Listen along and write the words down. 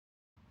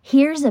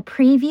Here's a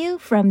preview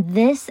from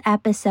this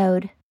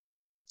episode.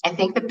 I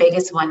think the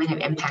biggest one that have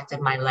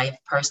impacted my life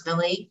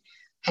personally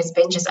has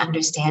been just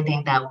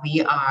understanding that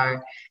we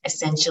are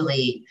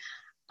essentially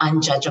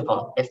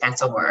unjudgeable, if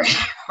that's a word,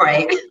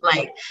 right?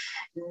 Like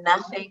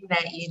nothing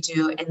that you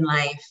do in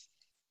life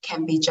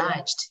can be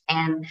judged.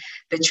 And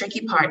the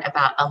tricky part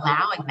about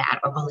allowing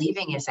that or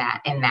believing is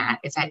that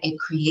it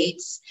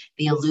creates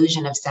the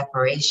illusion of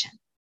separation.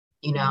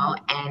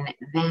 And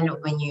then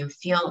when you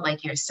feel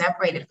like you're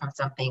separated from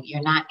something,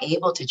 you're not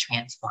able to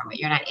transform it.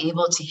 You're not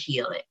able to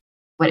heal it.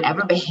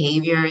 Whatever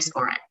behaviors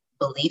or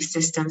belief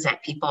systems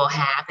that people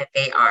have that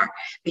they are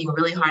being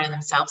really hard on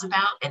themselves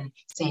about and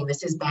saying,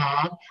 this is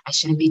bad, I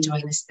shouldn't be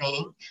doing this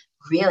thing.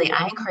 Really,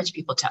 I encourage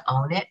people to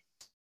own it.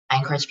 I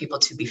encourage people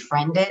to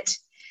befriend it,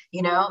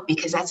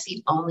 because that's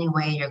the only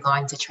way you're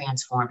going to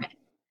transform it.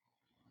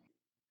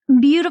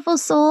 Beautiful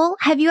soul,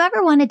 have you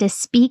ever wanted to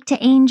speak to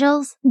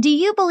angels? Do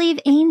you believe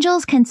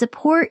angels can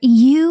support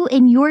you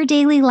in your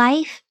daily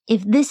life?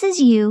 If this is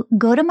you,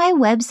 go to my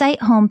website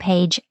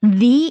homepage,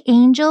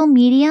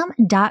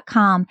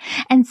 theangelmedium.com,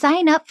 and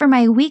sign up for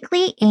my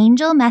weekly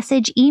angel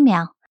message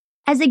email.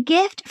 As a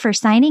gift for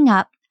signing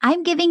up,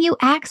 I'm giving you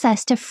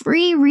access to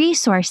free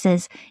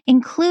resources,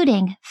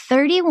 including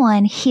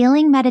 31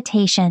 healing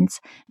meditations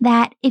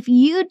that, if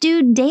you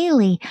do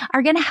daily,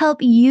 are going to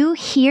help you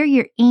hear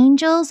your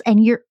angels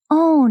and your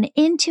own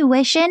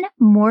intuition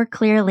more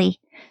clearly.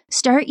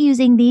 Start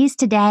using these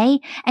today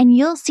and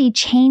you'll see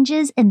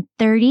changes in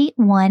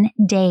 31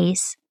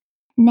 days.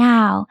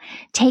 Now,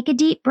 take a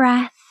deep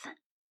breath.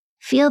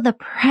 Feel the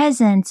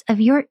presence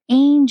of your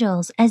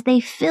angels as they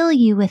fill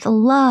you with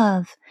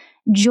love,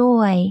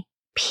 joy,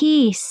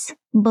 peace,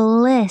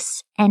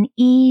 bliss, and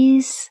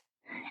ease.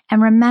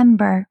 And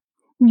remember,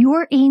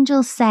 your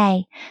angels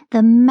say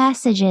the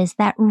messages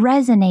that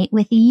resonate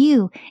with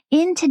you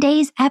in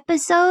today's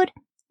episode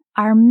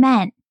are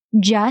meant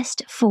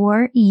just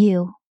for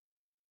you.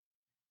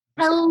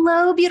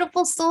 Hello,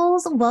 beautiful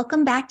souls.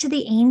 Welcome back to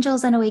the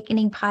Angels and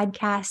Awakening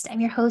podcast.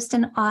 I'm your host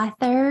and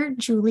author,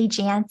 Julie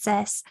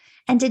Jancis.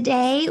 And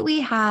today we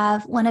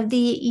have one of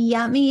the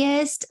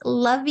yummiest,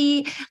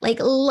 loveliest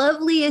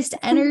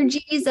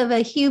energies of a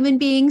human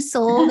being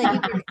soul that you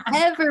could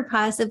ever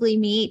possibly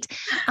meet.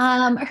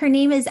 Her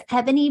name is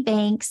Eboni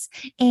Banks,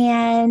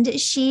 and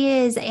she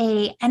is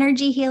an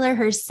energy healer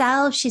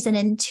herself. She's an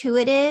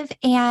intuitive,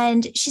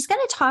 and she's going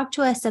to talk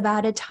to us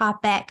about a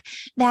topic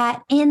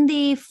that in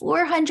the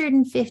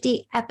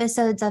 450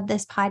 episodes of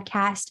this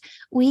podcast,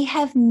 we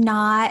have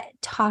not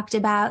talked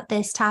about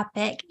this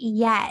topic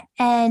yet.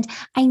 And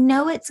I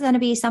know it's going to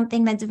be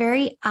something that's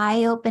very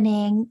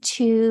eye-opening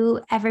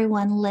to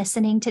everyone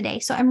listening today.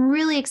 So I'm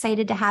really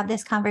excited to have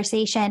this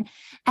conversation.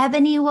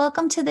 Eboni,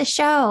 welcome to the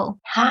show.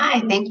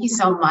 Hi, thank you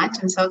so much.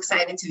 I'm so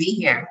excited to be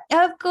here.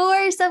 Of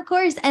course.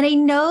 And I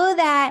know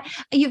that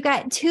you've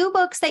got 2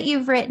 books that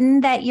you've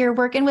written that you're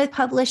working with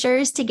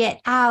publishers to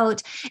get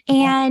out,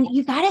 and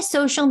you've got a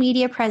social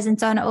media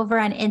presence over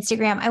on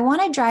Instagram. I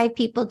want to drive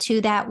people to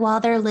that while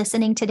they're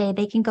listening today.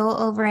 They can go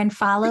over and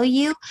follow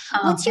you.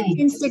 What's your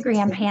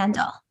Instagram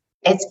handle?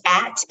 It's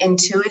at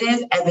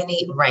Intuitive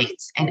Eboni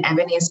Writes, and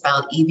Eboni is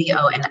spelled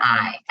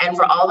Eboni. And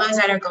for all those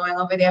that are going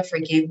over there,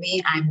 forgive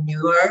me, I'm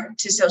newer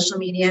to social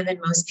media than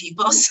most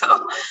people,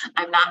 so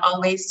I'm not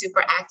always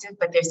super active,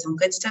 but there's some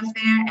good stuff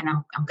there, and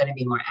I'm going to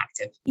be more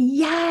active.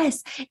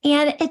 Yes,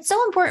 and it's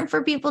so important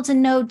for people to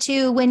know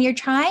too, when you're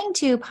trying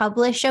to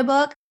publish a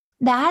book,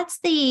 that's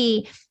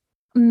the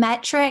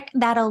metric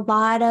that a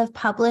lot of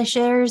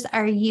publishers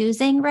are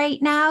using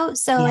right now.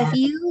 So if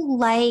you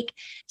like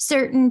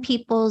certain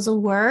people's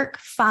work,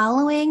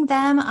 following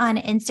them on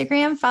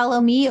Instagram,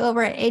 follow me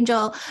over at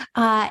Angel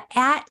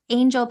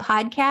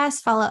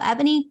Podcast, follow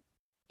Eboni.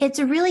 It's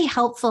really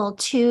helpful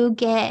to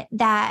get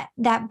that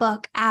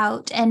book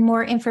out and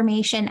more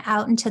information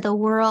out into the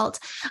world.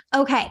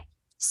 Okay.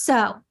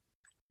 So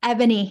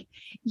Eboni,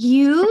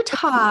 you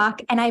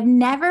talk, and I've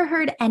never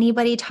heard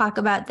anybody talk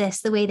about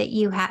this the way that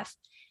you have.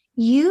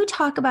 You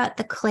talk about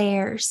the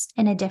clairs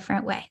in a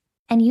different way,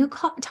 and you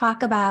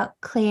talk about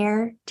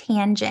clair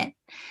tangent.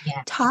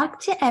 Yes.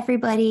 Talk to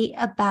everybody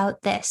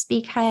about this,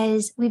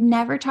 because we've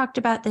never talked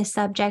about this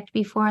subject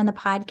before on the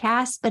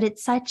podcast, but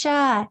it's such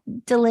a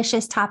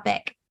delicious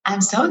topic.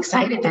 I'm so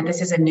excited that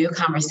this is a new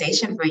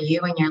conversation for you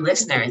and your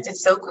listeners.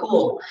 It's so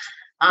cool.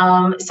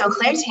 So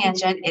clair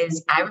tangent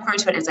is, I refer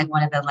to it as like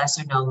one of the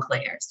lesser known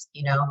clairs.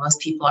 Most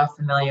people are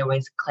familiar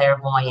with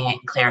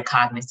clairvoyant,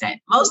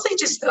 claircognizant, mostly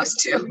just those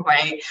 2,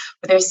 right?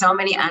 But there's so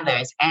many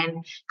others.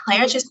 And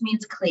clair just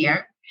means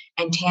clear,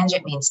 and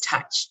tangent means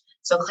touch.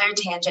 So clair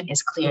tangent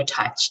is clear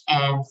touch.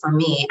 And for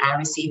me, I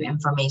receive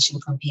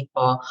information from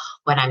people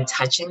when I'm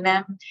touching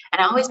them.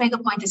 And I always make a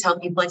point to tell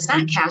people it's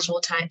not casual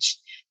touch,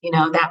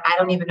 that I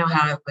don't even know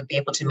how I would be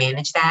able to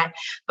manage that.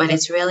 But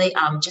it's really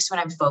just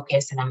when I'm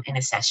focused and I'm in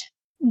a session.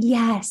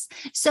 Yes.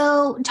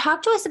 So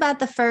talk to us about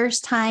the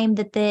first time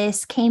that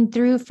this came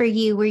through for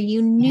you, where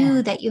you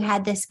knew that you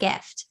had this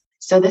gift.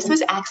 So this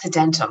was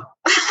accidental.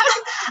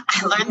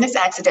 I learned this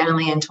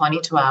accidentally in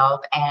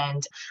 2012,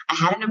 and I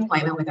had an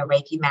appointment with a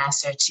Reiki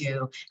master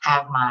to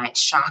have my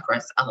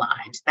chakras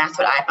aligned. That's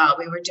what I thought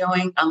we were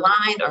doing,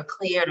 aligned or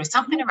cleared or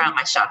something around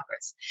my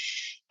chakras.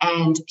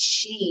 And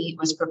she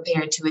was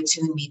prepared to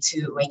attune me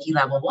to Reiki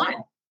level 1.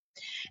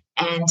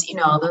 And,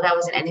 although that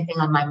wasn't anything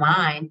on my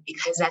mind,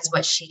 because that's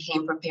what she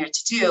came prepared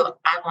to do,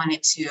 I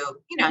wanted to,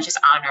 just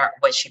honor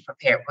what she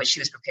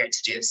was prepared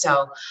to do.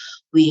 So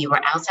we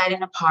were outside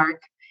in a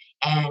park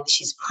and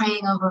she's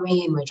praying over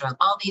me and we're doing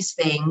all these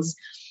things.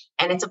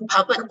 And it's a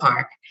public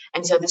park.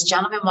 And so this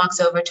gentleman walks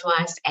over to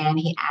us and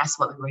he asked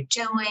what we were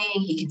doing.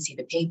 He can see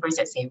the papers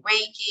that say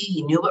Reiki.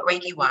 He knew what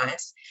Reiki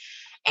was.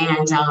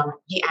 And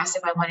he asked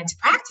if I wanted to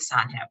practice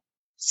on him.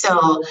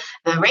 So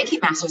the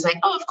Reiki master was like,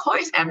 oh, of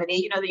course,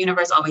 Eboni, the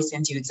universe always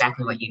sends you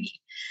exactly what you need.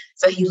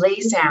 So he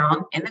lays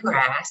down in the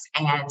grass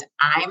and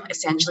I'm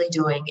essentially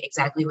doing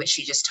exactly what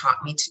she just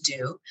taught me to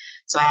do.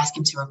 So I asked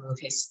him to remove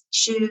his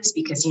shoes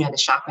because, the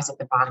chakras at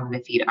the bottom of the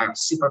feet are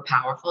super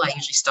powerful. I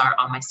usually start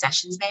all my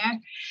sessions there.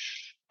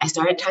 I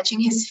started touching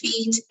his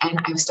feet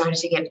and I started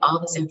to get all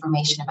this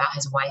information about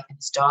his wife and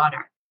his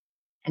daughter.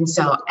 And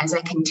so as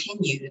I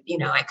continued,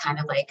 I kind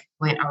of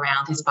went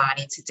around his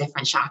body to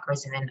different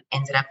chakras and then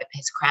ended up at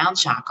his crown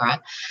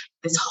chakra.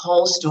 This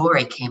whole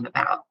story came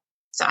about.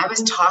 So I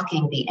was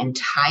talking the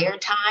entire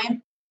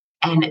time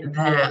and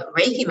the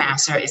Reiki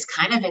master is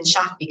kind of in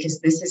shock because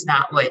this is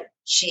not what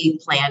she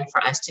planned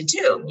for us to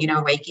do.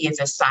 Reiki is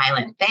a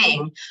silent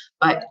thing,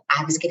 but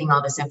I was getting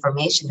all this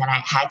information that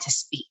I had to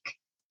speak.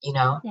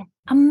 Yeah.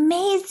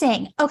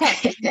 Amazing.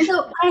 Okay.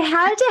 So I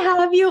had to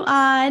have you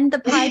on the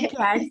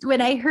podcast when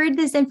I heard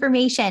this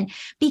information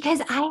because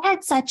I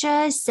had such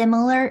a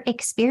similar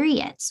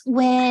experience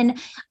when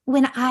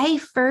I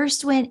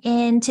first went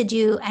in to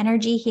do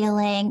energy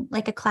healing,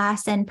 like a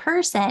class in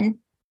person.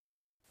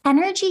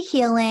 Energy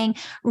healing,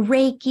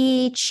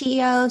 Reiki,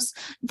 Chios,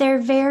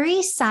 they're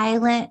very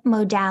silent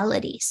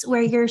modalities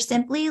where you're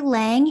simply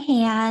laying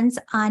hands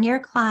on your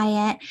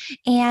client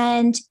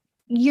and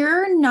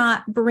you're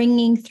not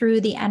bringing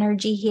through the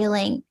energy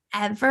healing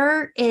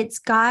ever. It's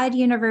God,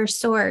 universe,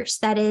 source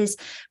that is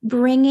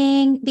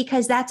bringing,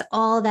 because that's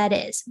all that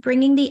is,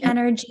 bringing the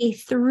energy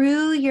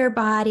through your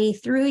body,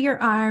 through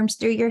your arms,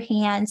 through your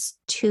hands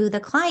to the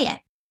client.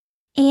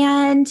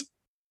 And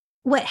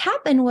what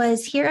happened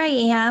was here I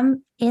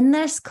am in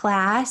this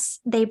class.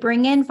 They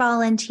bring in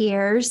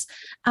volunteers.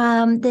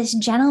 This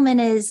gentleman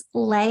is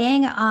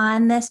laying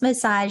on this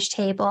massage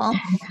table.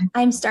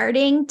 I'm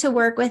starting to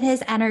work with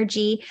his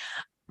energy.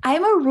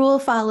 I'm a rule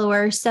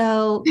follower.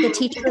 So the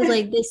teacher was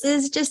like, this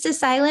is just a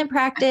silent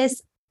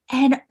practice.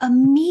 And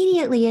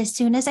immediately, as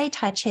soon as I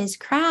touch his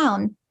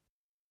crown,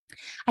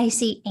 I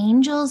see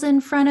angels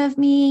in front of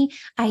me.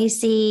 I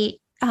see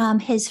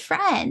his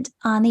friend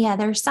on the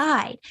other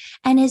side.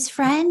 And his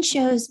friend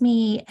shows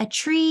me a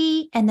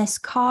tree and this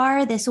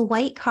car, this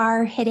white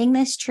car hitting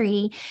this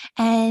tree.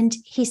 And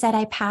he said,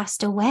 I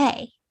passed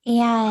away.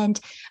 And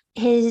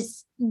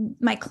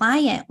my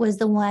client was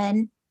the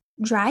one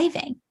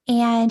driving.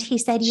 And he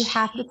said, you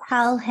have to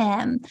tell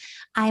him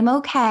I'm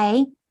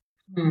okay.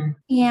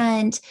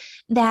 And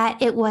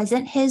that it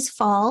wasn't his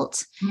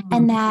fault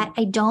and that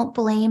I don't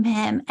blame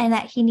him and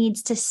that he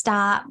needs to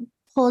stop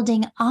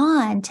holding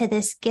on to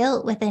this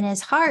guilt within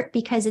his heart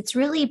because it's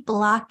really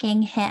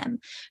blocking him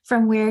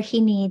from where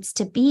he needs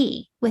to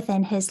be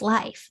within his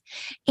life.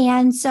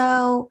 And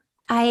so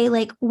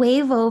I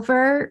wave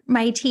over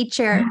my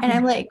teacher and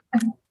I'm like,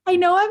 I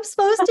know I'm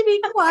supposed to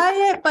be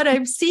quiet, but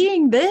I'm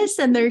seeing this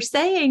and they're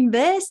saying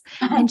this.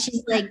 And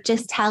she's like,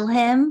 just tell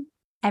him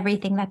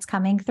everything that's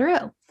coming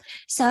through.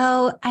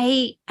 So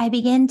I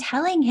began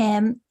telling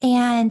him,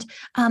 and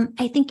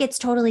I think it's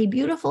totally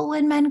beautiful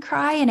when men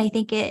cry. And I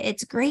think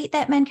it's great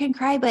that men can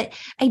cry, but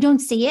I don't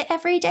see it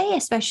every day,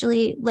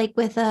 especially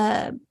with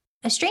a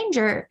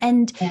stranger.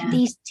 And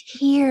these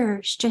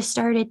tears just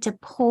started to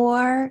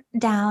pour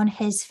down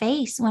his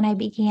face when I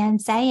began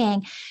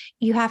saying,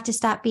 you have to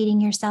stop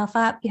beating yourself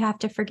up. You have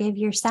to forgive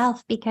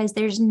yourself because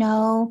there's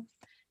no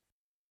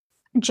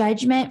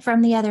judgment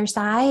from the other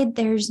side.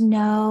 There's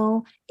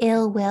no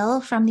ill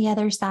will from the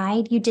other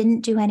side. You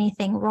didn't do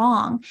anything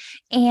wrong.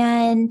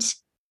 And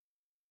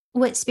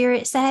what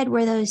Spirit said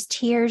were those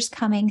tears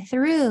coming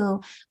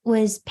through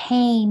was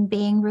pain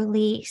being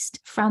released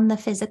from the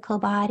physical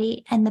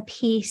body and the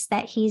peace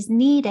that he's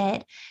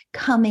needed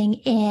coming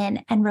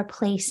in and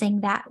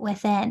replacing that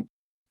within.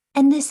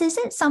 And this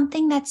isn't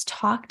something that's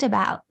talked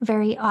about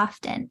very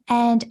often.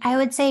 And I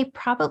would say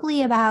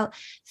probably about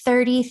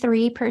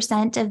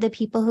 33% of the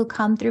people who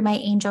come through my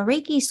Angel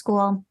Reiki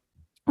school,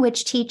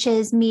 which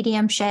teaches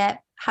mediumship,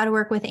 how to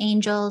work with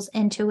angels,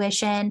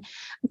 intuition,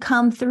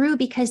 come through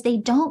because they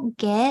don't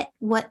get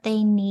what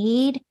they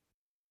need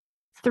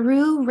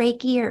through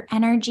Reiki or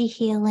energy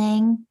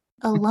healing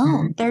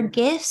alone. Their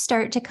gifts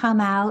start to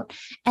come out.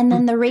 And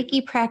then the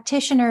Reiki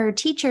practitioner or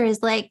teacher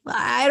is like,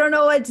 I don't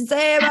know what to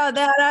say about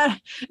that.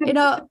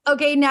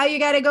 Okay, now you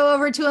got to go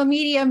over to a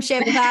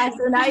mediumship class,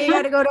 or now you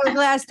got to go to a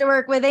class to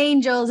work with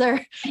angels,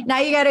 or now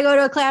you got to go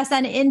to a class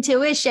on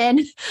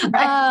intuition.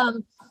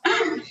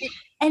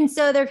 And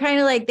so they're kind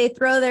of like, they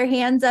throw their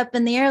hands up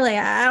in the air, like,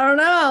 I don't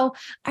know.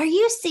 Are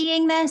you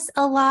seeing this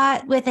a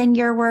lot within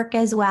your work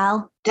as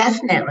well?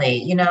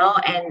 Definitely,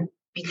 and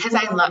because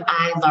I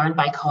learned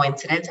by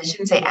coincidence, I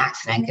shouldn't say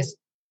accident because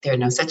there are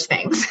no such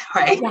things,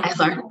 right? Yeah.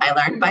 I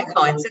learned by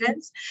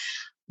coincidence.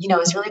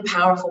 It's a really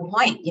powerful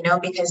point,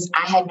 because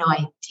I had no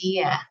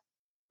idea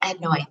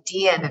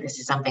that this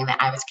is something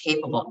that I was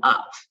capable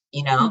of,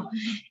 Mhm.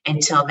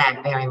 until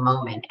that very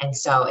moment. And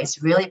so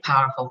it's really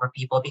powerful for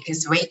people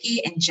because Reiki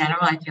in general,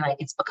 I feel like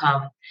it's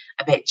become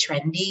a bit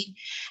trendy,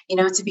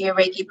 to be a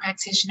Reiki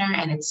practitioner,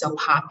 and it's so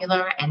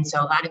popular. And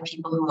so a lot of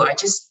people who are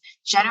just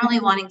generally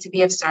wanting to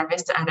be of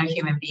service to other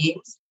human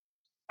beings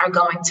are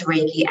going to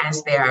Reiki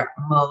as their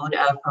mode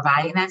of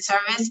providing that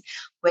service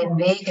when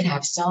they could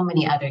have so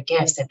many other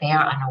gifts that they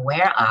are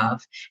unaware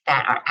of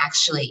that are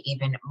actually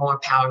even more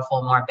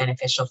powerful, more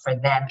beneficial for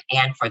them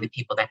and for the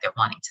people that they're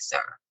wanting to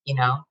serve.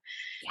 Yeah.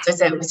 So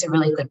it's a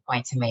really good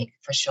point to make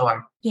for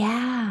sure.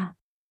 Yeah.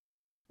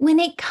 When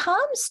it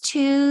comes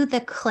to the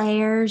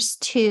clairs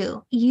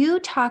too, you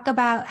talk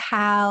about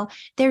how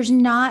there's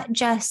not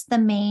just the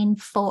main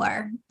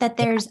four, that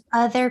there's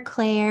other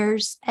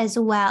clairs as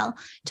well.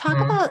 Talk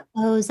Mhm. about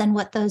those and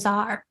what those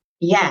are.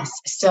 Yes.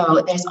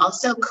 So there's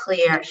also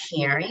clear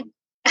hearing,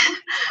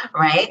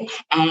 right?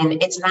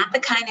 And it's not the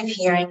kind of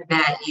hearing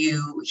that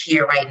you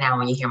hear right now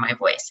when you hear my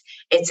voice.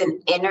 It's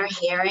an inner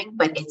hearing,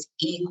 but it's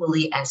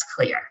equally as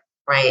clear,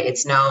 right?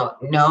 It's no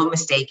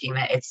mistaking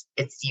that it's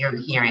you're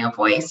hearing a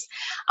voice.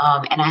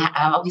 And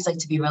I always like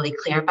to be really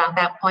clear about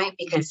that point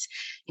because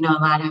a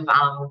lot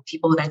of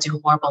people that do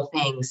horrible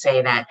things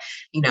say that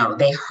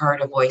they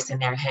heard a voice in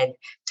their head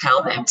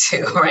tell them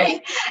to,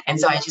 right? And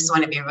so I just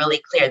want to be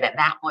really clear that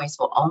that voice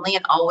will only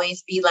and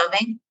always be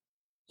loving,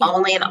 Yeah.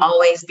 only and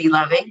always be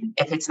loving.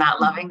 If it's not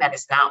loving, that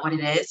is not what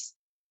it is.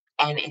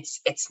 And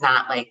it's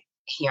not like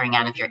hearing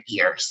out of your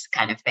ears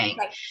kind of thing.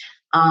 Right.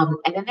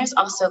 And then there's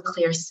also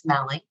clear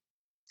smelling.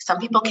 Some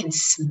people can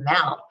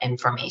smell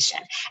information.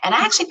 And I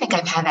actually think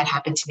I've had that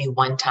happen to me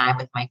one time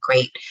with my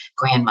great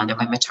grandmother,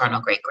 my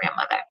maternal great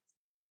grandmother.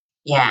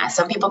 Yeah,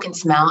 some people can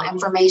smell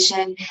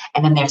information.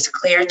 And then there's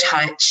clear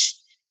touch,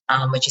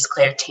 which is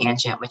clear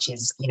tangent, which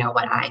is,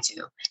 what I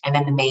do. And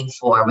then the main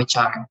four, which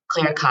are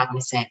clear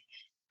cognizant,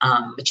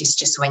 which is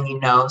just when you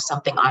know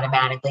something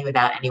automatically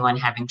without anyone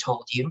having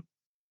told you.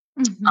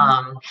 Mhm.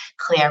 um,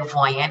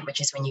 Clairvoyant, which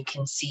is when you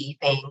can see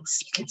things,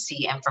 you can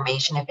see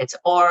information, if it's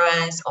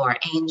auras or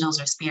angels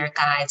or spirit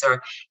guides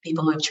or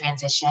people who have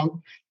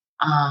transitioned.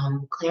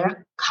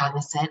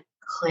 Claircognizant,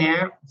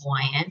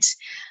 clairvoyant.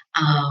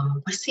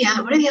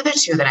 What are the other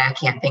two that I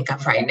can't think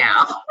of right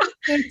now?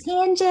 Your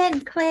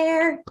tangent,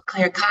 Claire.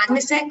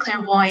 Claircognizant,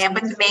 clairvoyant,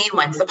 but the main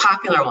ones, the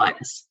popular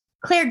ones.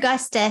 Claire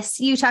Gustus.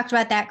 You talked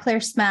about that,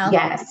 Claire Smell.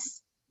 Yes.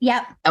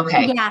 Yep.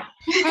 Okay. Yeah.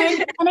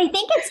 And I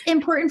think it's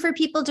important for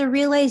people to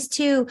realize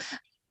too,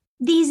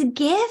 these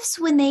gifts,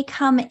 when they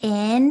come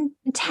in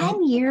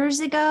 10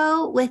 years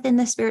ago within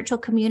the spiritual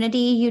community,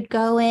 you'd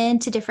go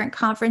into different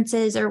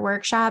conferences or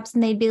workshops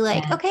and they'd be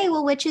like, Yeah. okay,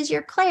 well, which is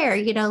your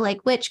Claire?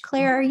 Like, which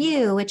Claire are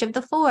you? Which of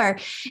the four?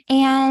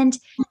 And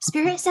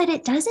Spirit said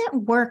it doesn't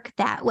work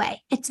that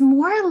way. It's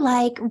more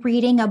like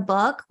reading a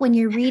book. When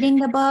you're reading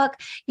the book,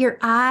 your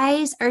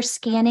eyes are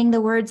scanning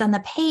the words on the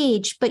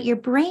page, but your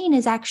brain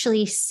is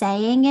actually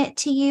saying it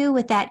to you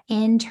with that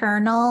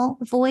internal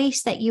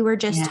voice that you were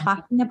just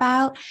talking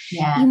about.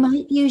 Yeah. You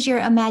might use your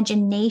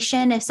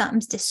imagination if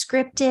something's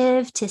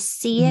descriptive to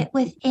see it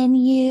within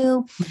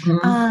you.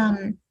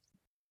 Mhm.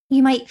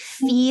 You might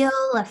feel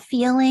a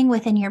feeling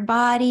within your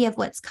body of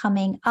what's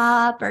coming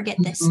up or get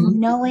this Mhm.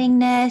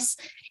 knowingness.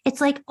 It's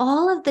like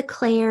all of the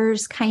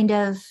clairs kind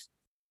of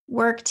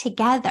work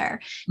together.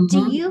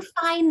 Do Mhm. you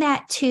find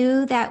that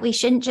too, that we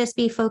shouldn't just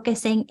be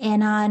focusing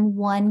in on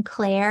one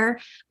clair,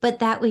 but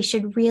that we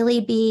should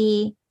really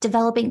be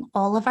developing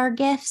all of our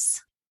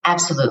gifts?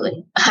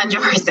 Absolutely,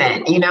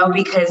 100%,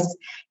 because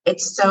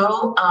it's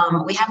so,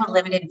 we have a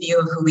limited view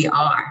of who we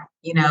are,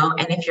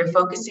 and if you're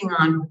focusing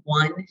on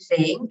one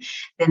thing,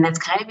 then that's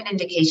kind of an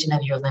indication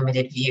of your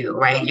limited view,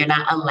 right? You're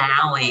not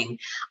allowing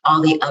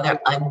all the other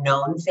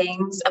unknown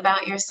things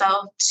about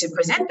yourself to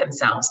present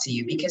themselves to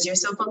you because you're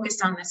so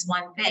focused on this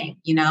one thing,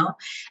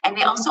 and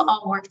they also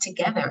all work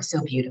together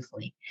so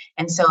beautifully.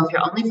 And so if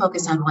you're only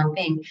focused on one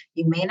thing,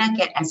 you may not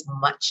get as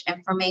much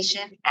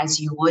information as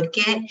you would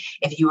get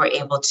if you were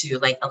able to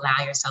like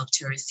allow yourself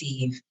to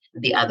receive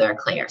the other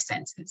clear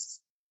senses.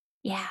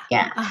 Yeah.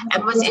 Yeah.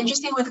 And what's 100%.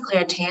 interesting with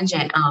clear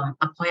tangent,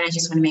 a point I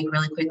just want to make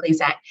really quickly is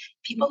that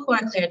people who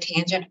are clear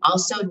tangent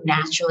also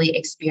naturally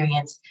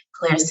experience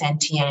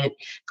clairsentient,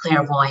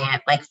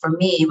 clairvoyant. Like for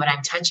me, when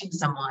I'm touching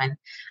someone,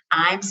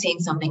 I'm seeing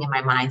something in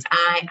my mind's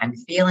eye, I'm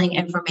feeling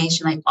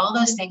information, like all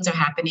those things are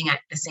happening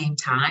at the same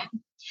time.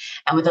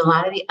 And with a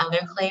lot of the other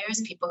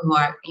clairs, people who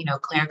are,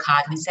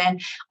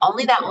 claircognizant,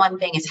 only that one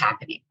thing is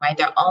happening, right?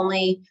 They're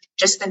only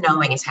just the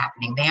knowing is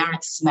happening. They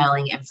aren't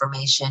smelling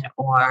information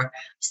or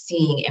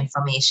seeing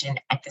information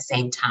at the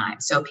same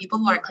time. So people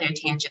who are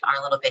clairtangent are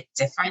a little bit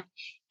different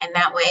in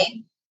that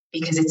way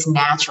because it's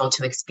natural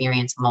to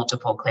experience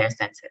multiple clair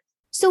senses.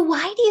 So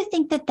why do you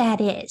think that that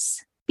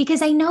is?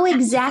 Because I know That's a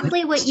good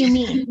exactly what you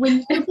mean.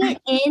 question. When you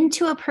get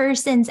into a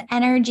person's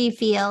energy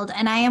field,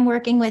 and I am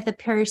working with a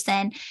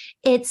person,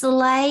 it's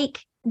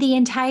like the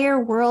entire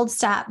world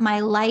stops, my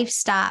life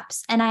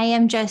stops, and I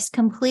am just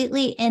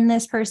completely in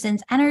this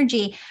person's energy,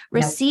 Yep.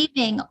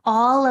 receiving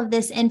all of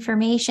this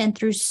information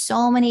through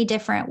so many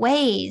different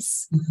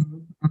ways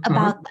Mhm.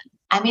 about Mhm. them.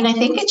 I mean, I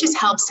think it just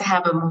helps to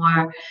have a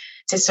more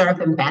to serve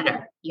them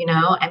better, you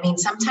know? I mean,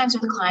 sometimes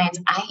with clients,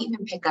 I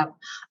even pick up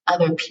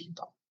other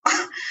people.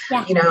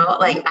 Yeah. You know,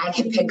 like I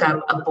can pick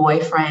up a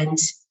boyfriend.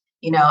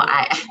 You know,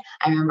 I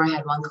remember I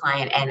had one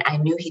client and I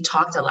knew he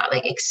talked a lot,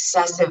 like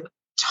excessive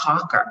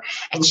talker.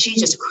 And she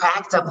just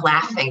cracked up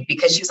laughing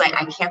because she's like,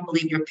 I can't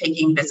believe you're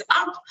picking this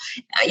up.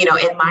 You know,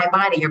 in my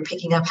body, you're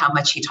picking up how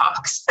much he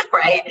talks,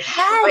 right?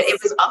 But it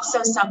Yes. was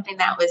also something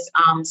that was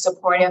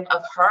supportive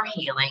of her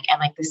healing and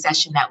like the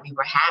session that we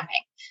were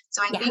having.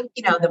 So I Yeah. think,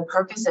 you know, the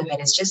purpose of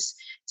it is just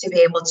to be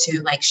able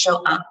to like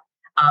show up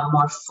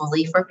more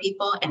fully for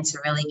people and to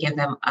really give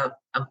them a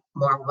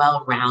more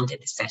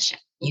well-rounded session,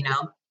 you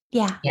know?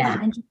 Yeah. Yeah.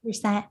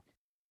 100%.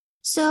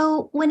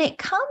 So when it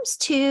comes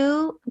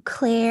to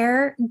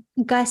Claire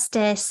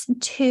Gustus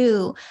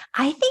too,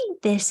 I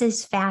think this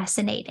is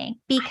fascinating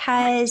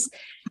because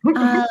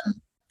um,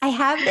 I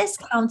have this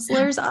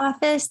counselor's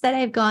office that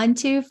I've gone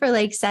to for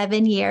like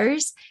 7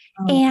 years,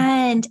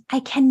 and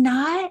I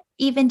cannot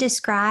even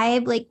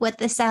describe like what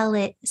the smell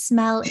is.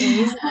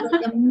 It's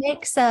like a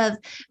mix of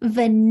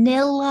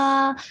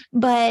vanilla,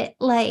 but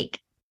like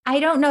I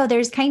don't know.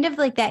 There's kind of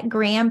like that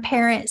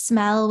grandparent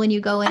smell when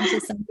you go into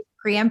some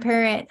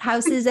grandparent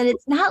houses, and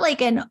it's not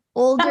like an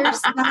older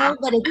smell,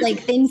 but it's like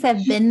things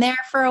have been there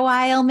for a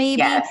while, maybe.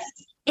 Yes.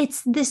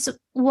 It's this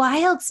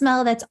wild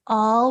smell that's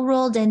all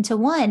rolled into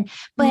one. Mhm.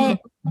 But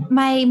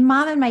my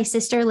mom and my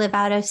sister live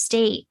out of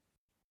state.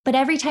 But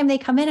every time they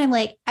come in, I'm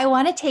like, I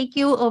want to take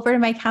you over to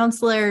my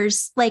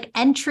counselor's like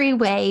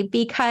entryway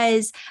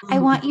because I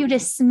want you to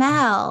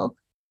smell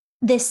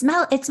this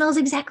smell. It smells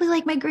exactly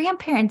like my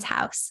grandparents'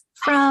 house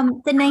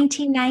from the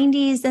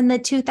 1990s and the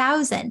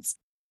 2000s.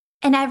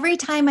 And every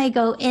time I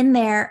go in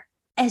there,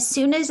 as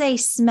soon as I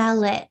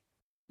smell it,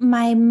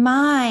 my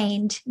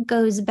mind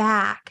goes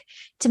back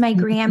to my Mhm.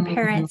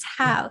 grandparents'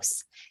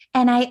 house.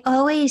 And I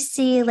always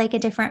see like a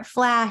different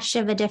flash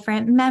of a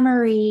different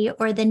memory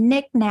or the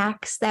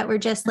knickknacks that were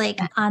just like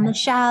on the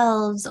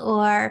shelves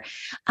or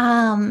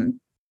um,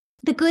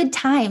 the good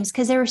times,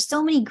 because there were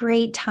so many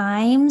great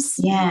times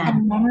Yeah.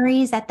 and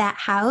memories at that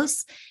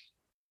house.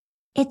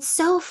 It's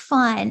so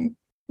fun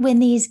when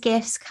these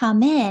gifts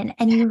come in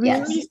and you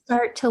really Yes.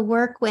 start to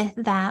work with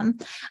them.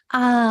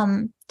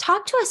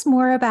 Talk to us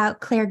more about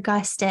Claire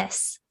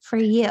Gustus for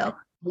you.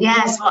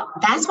 Yes. Well,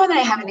 that's one that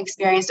I haven't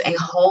experienced a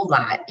whole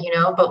lot, you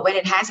know, but when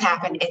it has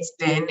happened, it's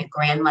been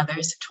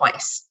grandmothers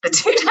twice. The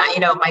two times, you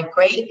know,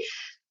 great,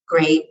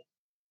 great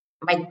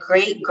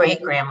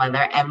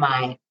grandmother and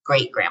my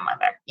great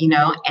grandmother, you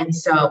know, and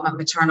so my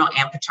maternal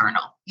and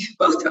paternal,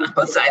 both on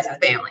both sides of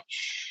the family.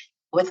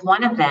 With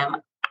one of them,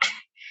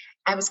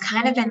 I was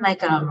kind of in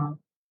like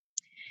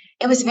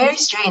it was very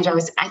strange.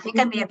 I think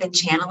I may have been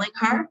channeling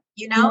her,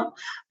 you know,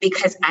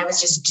 because I was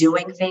just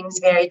doing things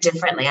very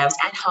differently. I was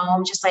at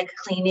home, just like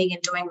cleaning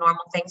and doing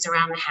normal things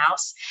around the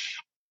house.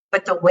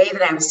 But the way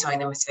that I was doing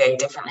them was very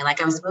differently.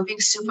 Like I was moving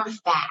super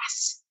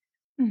fast,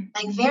 Mm.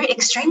 like very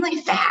extremely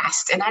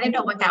fast. And I didn't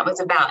know what that was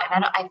about.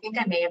 And I think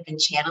I may have been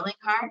channeling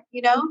her,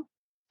 you know,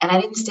 and I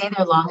didn't stay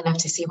there long enough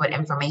to see what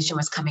information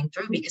was coming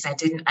through because I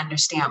didn't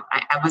understand.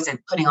 I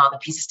wasn't putting all the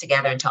pieces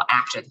together until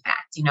after the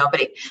fact, you know.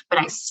 But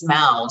I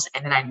smelled,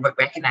 and then I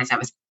recognized I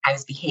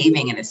was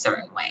behaving in a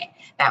certain way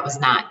that was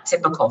not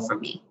typical for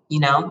me, you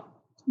know.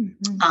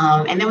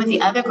 Mhm. And then with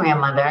the other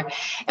grandmother,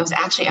 it was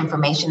actually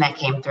information that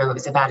came through. It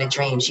was about a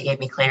dream. She gave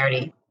me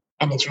clarity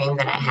in a dream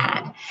that I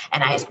had,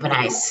 and when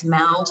I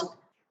smelled,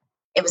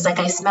 it was like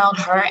I smelled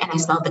her and I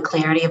smelled the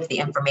clarity of the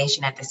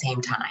information at the same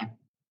time.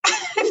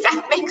 If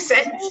that makes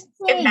sense.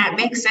 If Amazing. that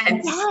makes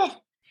sense. Yes.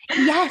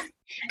 Yes.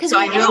 Because So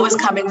I we knew have it was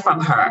coming from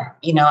her.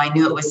 You know, I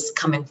knew it was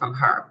coming from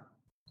her.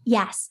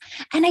 Yes.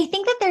 And I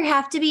think that there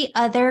have to be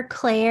other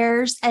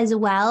Claires as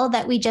well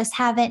that we just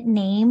haven't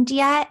named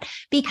yet I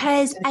think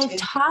because so I've too.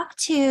 talked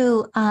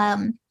to,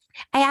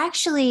 I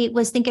actually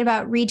was thinking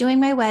about redoing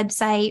my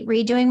website,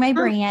 redoing my Oh.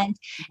 brand,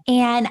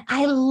 and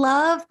I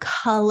love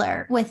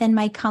color within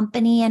my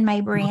company and my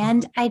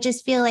brand. I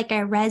just feel like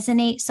I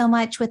resonate so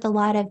much with a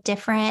lot of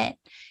different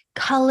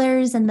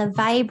colors and the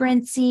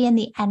vibrancy and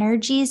the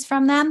energies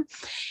from them.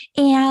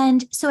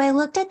 And so I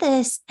looked at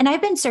this and I've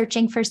been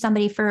searching for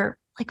somebody for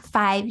like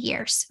 5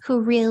 years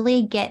who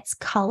really gets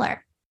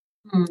color.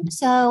 Mm.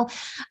 So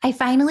I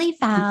finally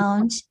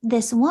found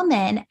this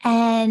woman,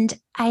 and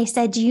I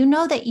said, do you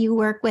know that you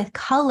work with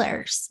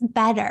colors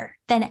better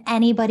than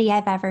anybody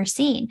I've ever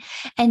seen?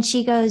 And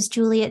she goes,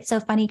 Julie, it's so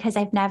funny because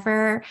I've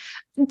never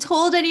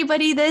told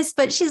anybody this,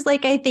 but she's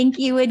like, I think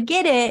you would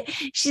get it.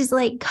 She's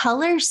like,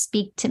 colors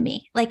speak to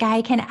me. Like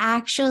I can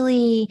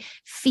actually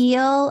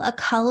feel a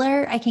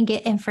color. I can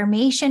get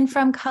information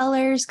from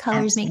colors.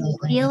 Colors make me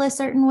Absolutely. feel a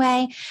certain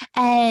way.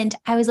 And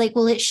I was like,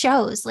 well, it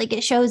shows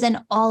in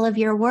all of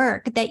your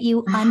work that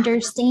you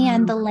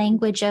understand the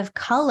language of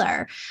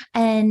color.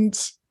 And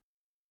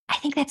I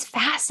think that's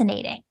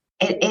fascinating.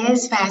 It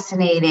is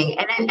fascinating.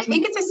 And I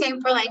think it's the same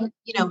for like,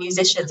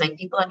 musicians, like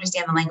people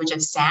understand the language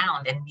of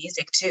sound and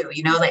music too,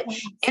 like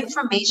It's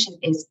information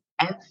is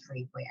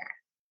everywhere.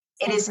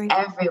 It is every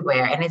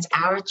everywhere. And it's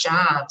our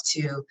job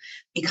to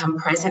become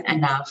present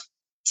enough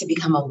to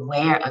become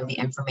aware of the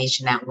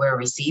information that we're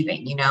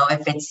receiving.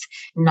 If it's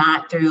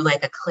not through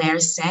like a clear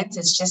sense,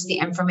 it's just the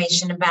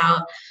information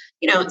about,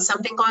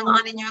 something going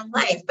on in your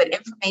life. But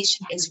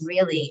information is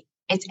really,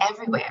 it's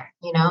everywhere,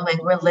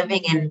 like we're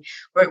living in,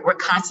 we're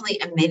constantly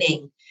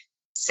emitting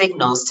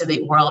signals to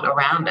the world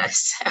around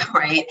us,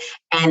 right?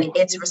 And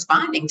it's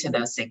responding to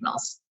those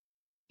signals,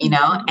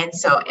 and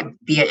so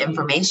via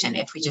information,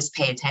 if we just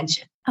pay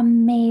attention.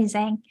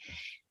 amazing.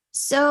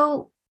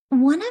 So,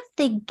 one of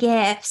the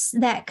gifts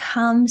that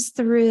comes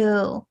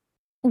through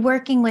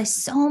working with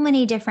so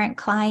many different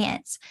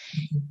clients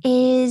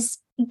is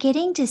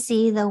getting to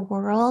see the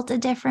world a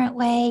different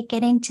way,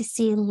 getting to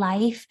see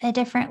life a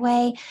different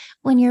way.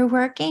 When you're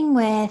working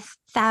with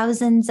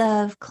thousands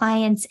of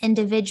clients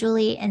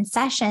individually in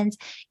sessions,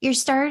 you're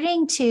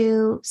starting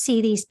to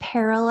see these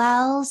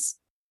parallels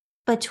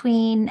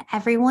between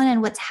everyone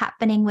and what's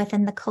happening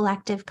within the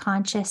collective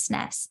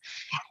consciousness.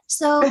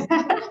 So,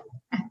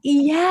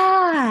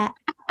 yeah,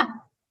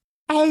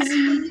 as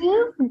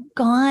you've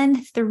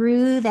gone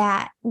through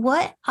that,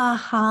 what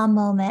aha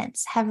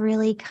moments have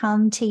really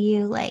come to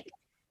you like,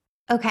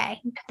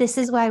 okay, this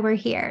is why we're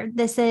here.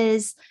 This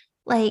is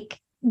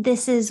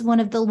one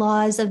of the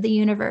laws of the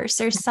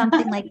universe or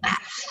something like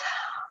that.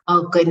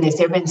 Oh goodness,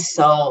 there have been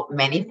so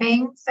many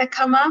things that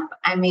come up.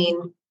 I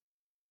mean,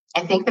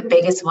 I think the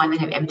biggest one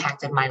that have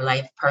impacted my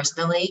life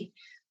personally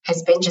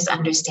has been just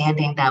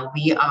understanding that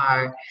we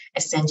are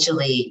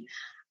essentially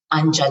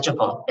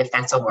unjudgeable, if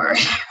that's a word,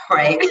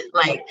 right?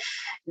 Like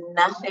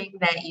nothing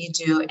that you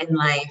do in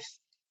life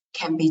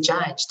can be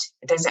judged.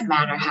 It doesn't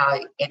matter how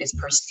it is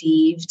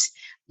perceived,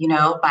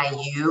 by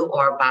you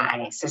or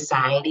by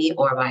society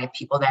or by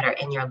people that are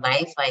in your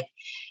life. Like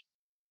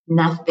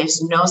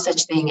there's no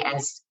such thing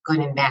as good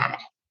and bad.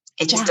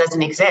 It just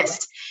doesn't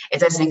exist. It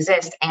doesn't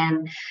exist.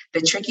 And the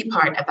tricky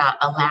part about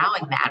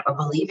allowing that or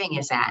believing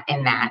is that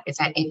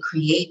it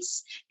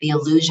creates the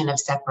illusion of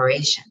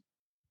separation,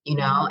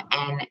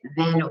 and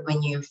then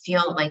when you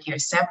feel like you're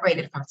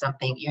separated from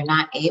something, you're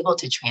not able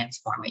to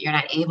transform it. You're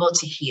not able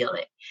to heal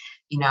it,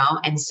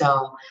 and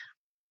so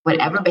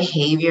whatever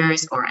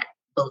behaviors or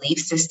belief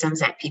systems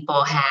that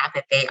people have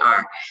that they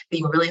are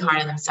being really hard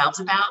on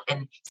themselves about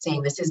and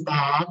saying, this is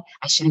bad,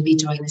 I shouldn't be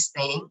doing this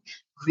thing.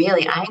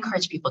 Really, I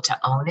encourage people to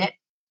own it.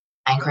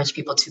 I encourage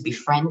people to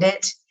befriend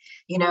it,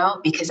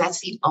 because that's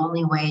the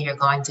only way you're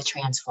going to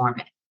transform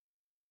it.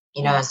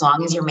 As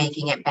long as you're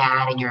making it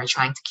bad and you're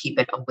trying to keep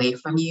it away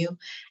from you,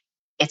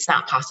 it's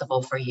not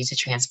possible for you to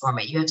transform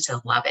it. You have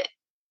to love it.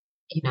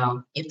 You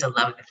have to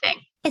love the thing.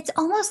 It's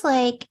almost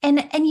like,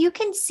 and you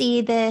can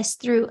see this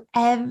through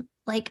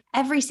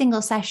every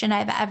single session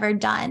I've ever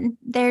done.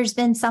 There's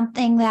been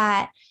something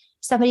that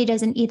somebody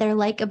doesn't either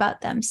like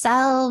about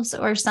themselves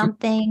or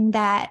something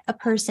that a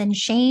person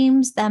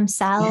shames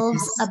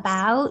themselves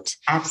about.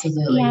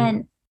 Absolutely.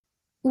 And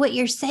what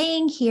you're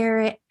saying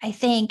here, I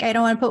think, I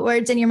don't want to put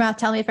words in your mouth,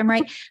 tell me if I'm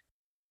right.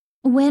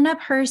 When a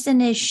person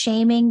is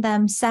shaming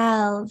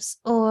themselves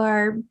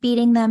or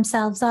beating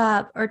themselves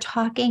up or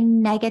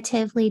talking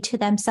negatively to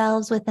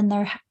themselves within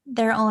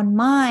their own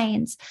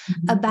minds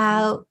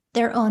about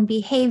their own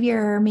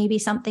behavior or maybe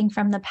something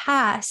from the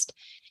past,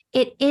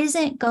 it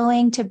isn't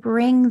going to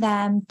bring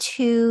them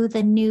to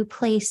the new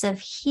place of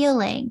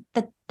healing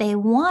that they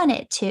want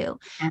it to.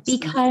 Absolutely.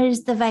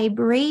 Because the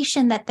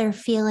vibration that they're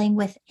feeling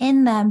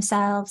within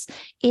themselves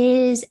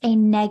is a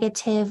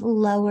negative,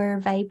 lower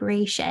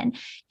vibration.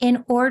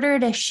 In order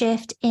to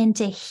shift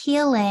into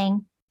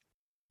healing,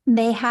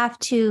 they have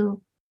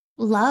to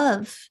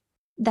love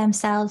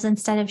themselves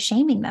instead of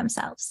shaming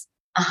themselves.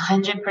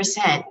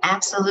 100%.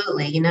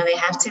 Absolutely. They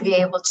have to be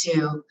able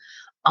to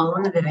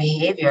own the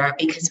behavior,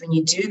 because when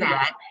you do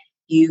that,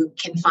 you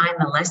can find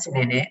the lesson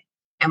in it.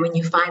 And when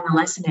you find the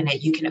lesson in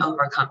it, you can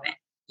overcome it.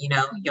 You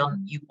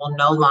will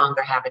no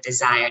longer have a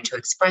desire to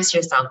express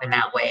yourself in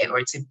that way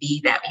or to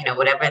be that,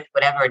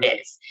 whatever it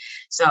is.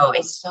 So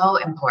it's so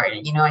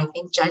important. I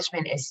think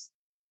judgment is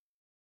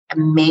a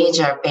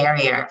major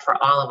barrier for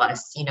all of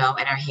us, in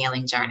our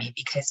healing journey,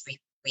 because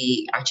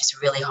we are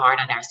just really hard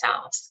on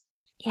ourselves.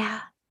 Yeah.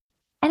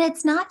 And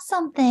it's not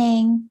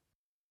something,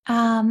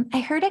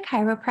 I heard a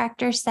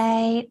chiropractor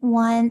say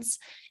once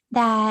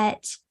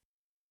that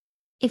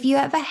if you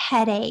have a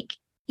headache,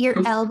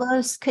 your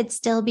elbows could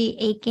still be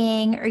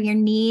aching, or your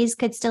knees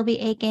could still be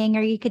aching,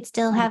 or you could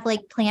still have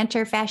like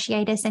plantar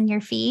fasciitis in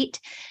your feet,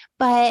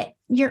 but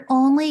you're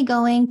only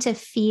going to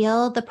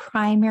feel the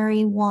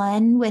primary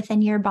one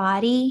within your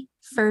body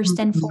first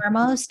and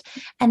foremost.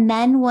 And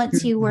then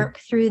once you work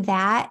through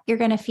that, you're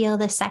going to feel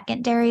the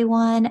secondary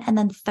one and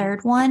then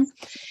third one.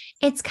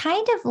 It's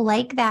kind of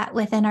like that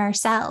within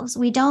ourselves.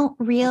 We don't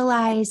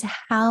realize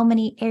how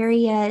many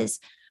areas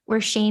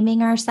we're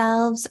shaming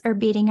ourselves or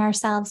beating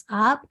ourselves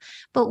up.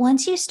 But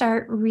once you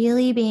start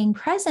really being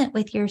present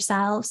with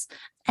yourselves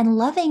and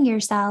loving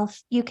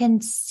yourself, you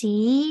can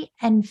see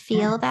and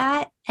feel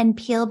that and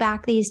peel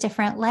back these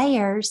different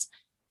layers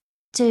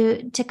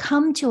to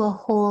come to a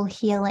whole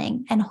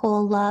healing and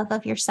whole love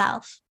of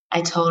yourself.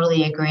 I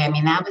totally agree. I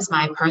mean, that was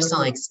my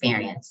personal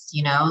experience,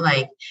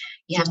 like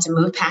you have to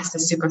move past the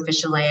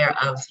superficial layer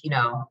of,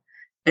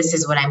 this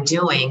is what I'm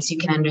doing. So you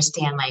can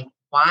understand like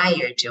why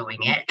you're doing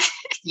it,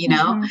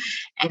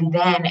 and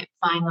then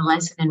find the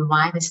lesson and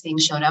why this thing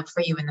showed up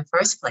for you in the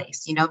first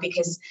place,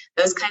 because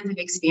those kinds of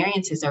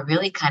experiences are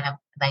really kind of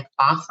like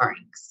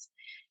offerings.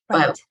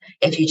 Right. But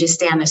if you just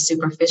stay on the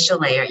superficial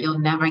layer, you'll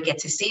never get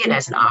to see it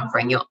as an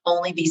offering. You'll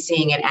only be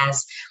seeing it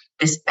as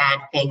this bad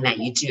thing that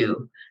you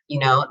do,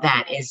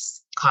 that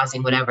is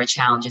causing whatever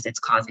challenges it's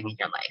causing in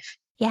your life.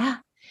 Yeah.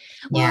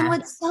 Well, and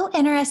what's so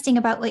interesting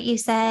about what you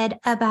said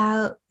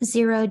about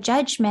zero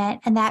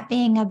judgment and that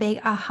being a big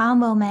aha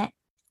moment,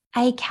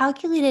 I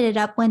calculated it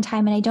up one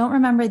time and I don't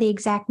remember the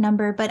exact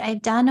number, but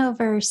I've done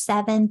over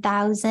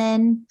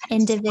 7,000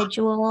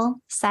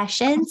 individual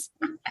sessions.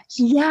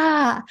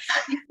 Yeah.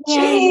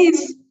 And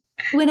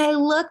when I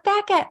look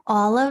back at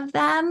all of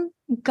them,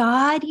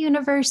 God,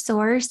 universe,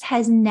 source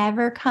has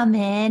never come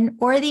in,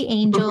 or the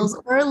angels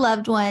or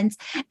loved ones,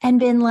 and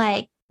been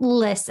like,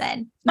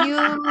 listen, you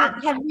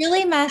have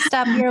really messed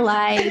up your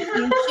life.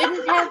 You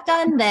shouldn't have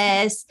done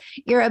this.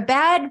 You're a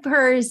bad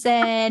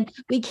person.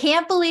 We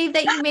can't believe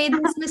that you made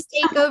this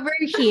mistake over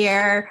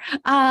here.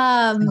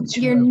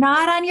 You're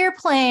not on your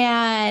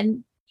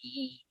plan.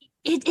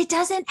 It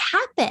doesn't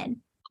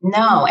happen.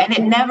 No, and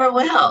it never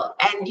will.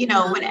 And,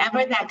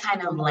 whenever that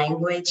kind of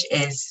language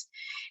is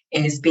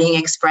being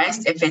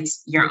expressed, if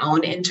it's your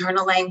own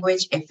internal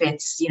language, if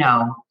it's,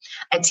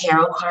 a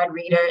tarot card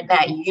reader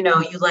that, you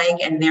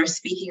like, and they're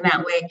speaking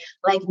that way,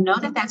 like, know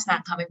that that's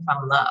not coming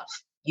from love,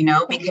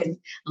 because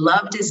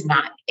love does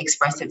not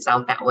express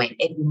itself that way.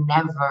 It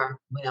never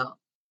will.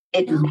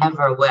 It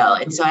never will.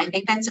 And so I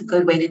think that's a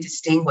good way to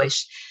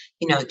distinguish,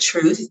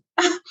 truth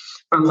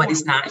from what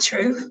is not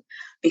true,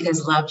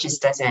 because love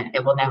just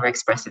it will never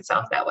express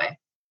itself that way.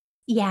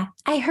 Yeah.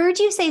 I heard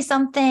you say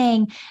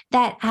something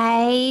that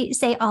I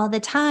say all the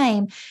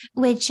time,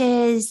 which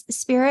is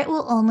spirit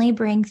will only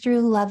bring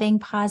through loving,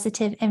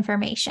 positive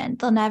information.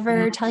 They'll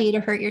never tell you to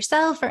hurt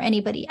yourself or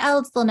anybody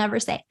else. They'll never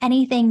say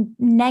anything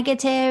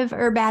negative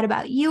or bad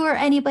about you or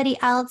anybody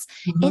else.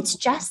 It's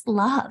just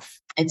love.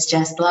 It's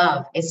just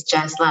love. It's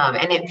just love.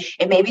 And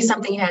it may be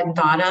something you hadn't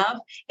thought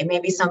of. It may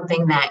be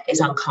something that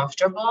is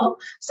uncomfortable,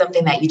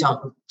 something that you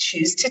don't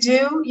choose to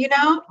do,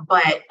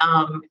 but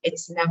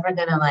it's never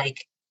going to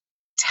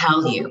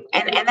tell you.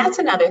 And that's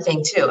another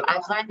thing too.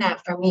 I've learned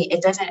that for me,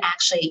 it doesn't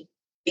actually,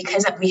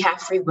 because we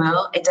have free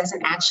will, it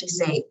doesn't actually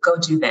say, go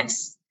do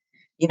this.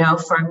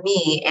 For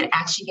me, it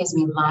actually gives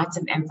me lots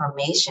of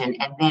information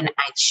and then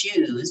I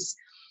choose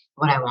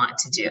what I want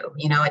to do.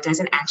 It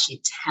doesn't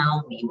actually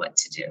tell me what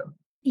to do.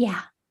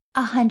 Yeah,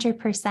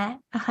 100%,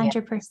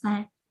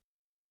 100%.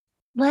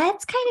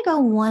 Let's kind of go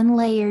one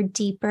layer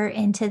deeper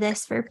into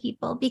this for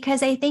people,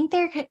 because I think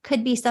there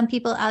could be some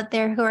people out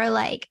there who are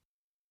like,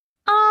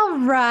 all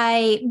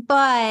right,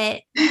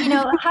 but,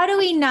 how do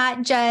we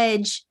not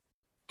judge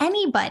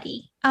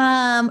anybody?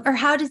 Or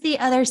how does the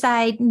other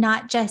side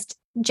not just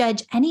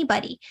judge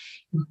anybody?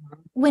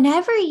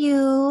 Whenever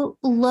you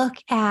look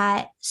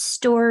at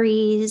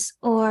stories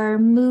or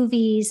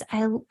movies,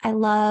 I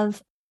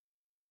love,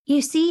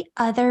 you see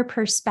other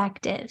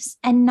perspectives,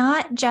 and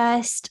not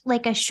just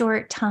like a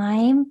short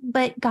time,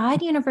 but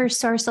God, universe,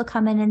 source will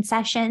come in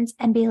sessions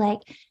and be like,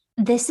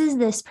 this is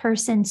this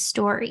person's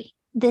story.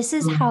 This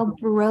is how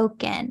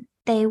broken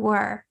they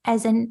were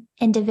as an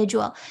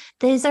individual.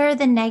 These are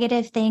the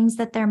negative things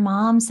that their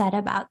mom said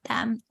about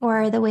them,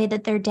 or the way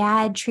that their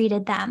dad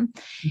treated them.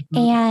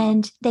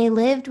 And they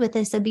lived with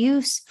this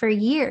abuse for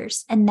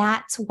years. And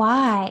that's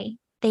why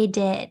they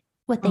did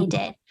what they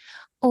did.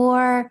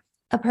 Or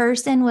a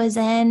person was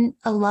in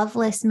a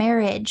loveless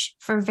marriage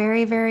for a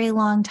very, very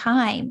long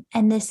time.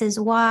 And this is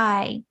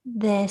why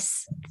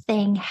this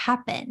thing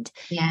happened.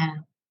 Yeah.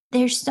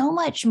 There's so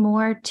much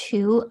more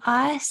to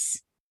us.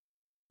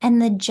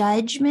 And the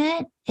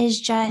judgment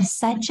is just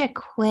such a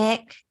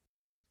quick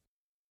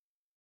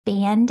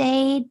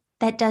Band-Aid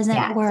that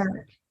doesn't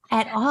work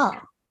at all.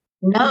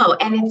 No,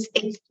 and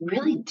it's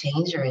really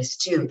dangerous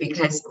too,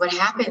 because what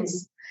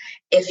happens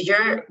if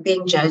you're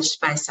being judged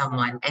by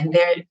someone and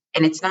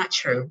it's not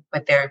true,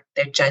 but their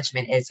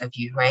judgment is of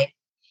you, right?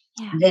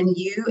 Yeah. Then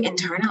you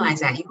internalize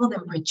that. You will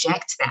then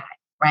project that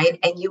right?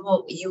 And you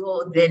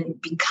will then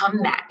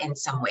become that in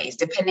some ways,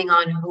 depending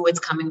on who it's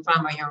coming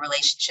from or your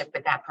relationship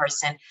with that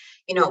person.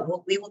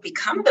 We will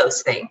become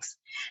those things.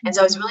 And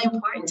so it's really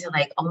important to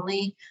like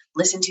only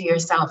listen to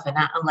yourself and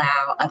not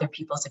allow other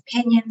people's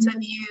opinions of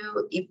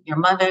you, your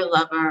mother,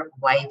 lover,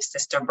 wife,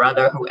 sister,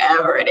 brother,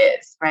 whoever it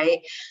is, right?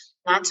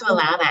 Not to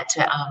allow that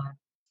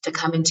to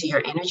come into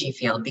your energy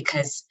field,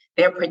 because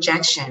their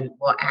projection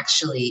will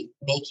actually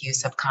make you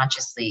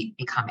subconsciously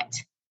become it.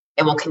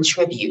 It will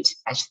contribute,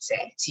 I should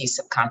say, to you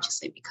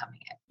subconsciously becoming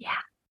it. Yeah,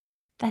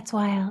 that's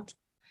wild.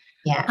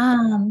 Yeah.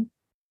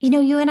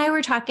 You and I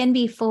were talking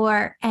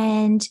before,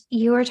 and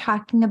you were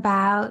talking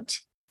about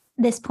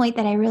this point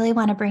that I really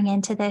want to bring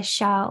into this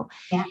show,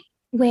 Yeah.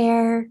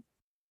 where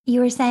you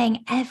were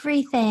saying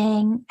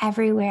everything,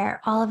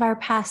 everywhere, all of our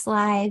past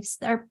lives,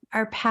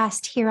 our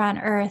past here on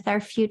earth, our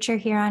future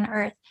here on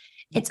earth,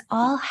 it's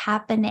all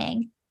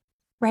happening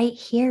right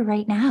here,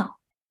 right now.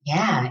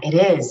 Yeah, it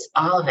is.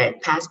 All of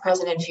it, past,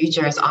 present, and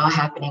future, is all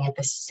happening at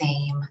the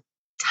same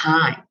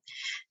time,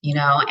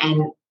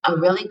 and a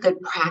really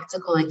good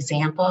practical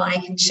example I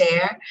can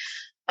share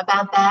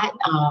about that,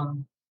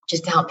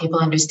 just to help people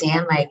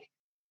understand, like,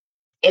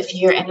 if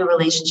you're in a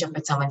relationship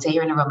with someone, say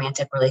you're in a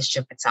romantic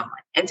relationship with someone,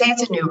 and say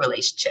it's a new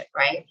relationship,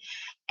 right?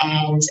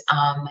 And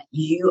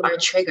you are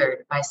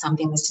triggered by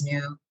something this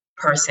new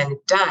person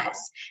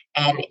does,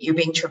 and you're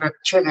being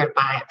triggered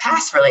by a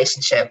past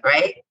relationship,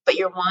 right? But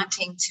you're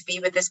wanting to be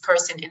with this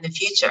person in the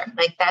future.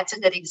 Like, that's a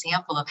good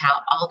example of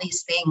how all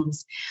these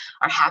things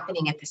are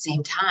happening at the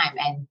same time.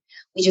 And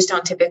we just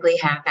don't typically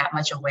have that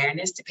much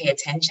awareness to pay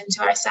attention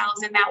to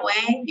ourselves in that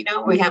way.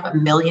 We have a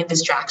million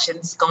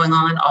distractions going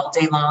on all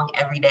day long,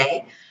 every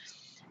day.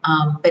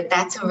 But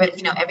that's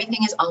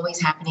everything is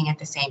always happening at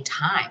the same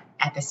time,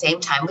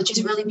 which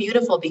is really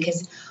beautiful,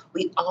 because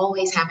we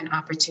always have an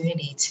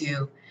opportunity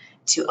to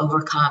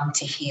overcome,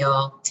 to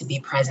heal, to be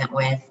present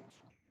with,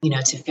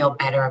 to feel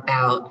better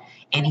about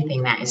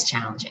anything that is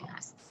challenging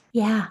us.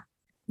 Yeah.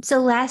 So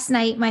last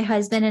night, my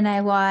husband and I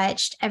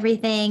watched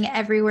Everything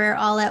Everywhere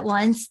All at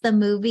Once, the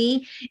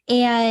movie.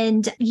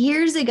 And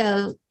years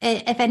ago,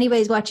 if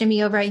anybody's watching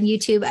me over on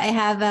YouTube, I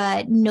have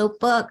a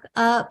notebook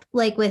up,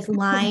 like with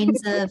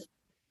lines of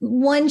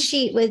one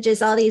sheet with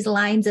just all these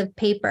lines of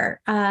paper,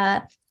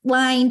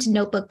 lined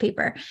notebook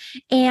paper.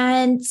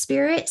 And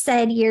Spirit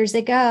said years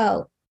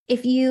ago,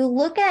 if you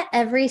look at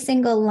every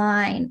single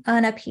line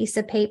on a piece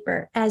of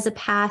paper as a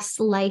past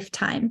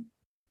lifetime,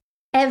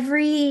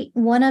 every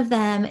one of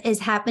them is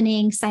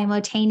happening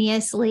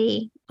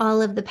simultaneously.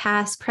 All of the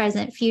past,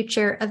 present,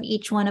 future of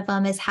each one of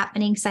them is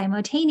happening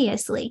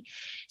simultaneously.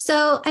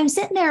 So I'm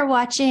sitting there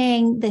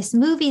watching this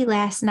movie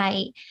last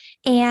night,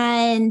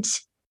 and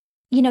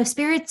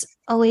Spirit's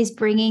always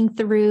bringing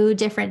through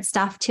different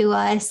stuff to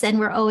us, and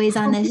we're always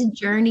on this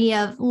journey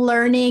of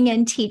learning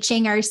and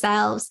teaching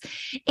ourselves.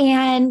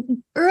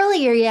 And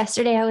earlier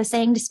yesterday, I was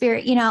saying to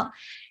Spirit,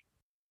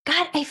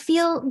 God, I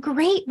feel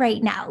great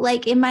right now.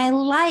 Like, in my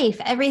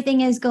life, everything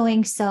is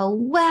going so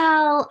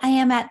well. I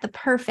am at the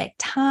perfect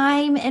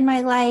time in my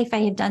life.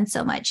 I have done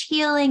so much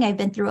healing. I've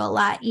been through a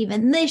lot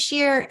even this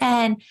year,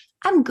 and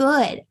I'm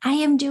good. I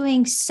am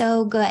doing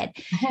so good.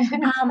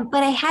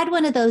 But I had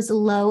one of those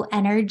low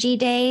energy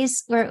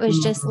days where it was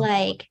just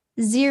like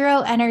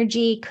zero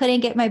energy, couldn't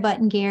get my butt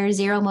in gear,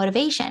 zero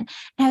motivation. And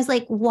I was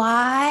like,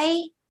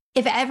 why?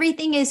 If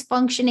everything is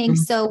functioning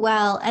so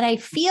well and I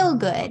feel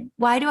good,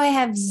 why do I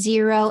have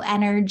zero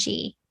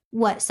energy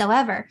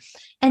whatsoever?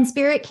 And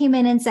Spirit came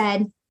in and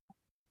said,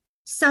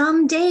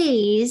 some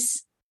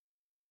days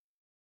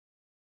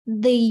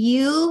the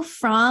you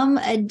from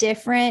a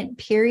different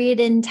period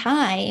in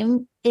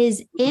time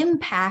is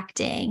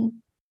impacting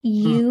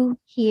you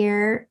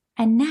here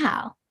and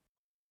now.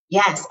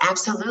 Yes,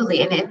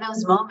 absolutely. And in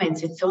those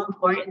moments, it's so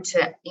important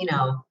to,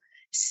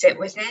 sit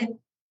with it,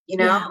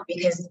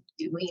 because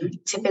we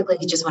typically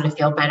just want to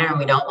feel better and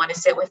we don't want to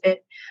sit with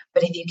it.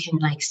 But if you can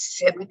like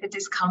sit with the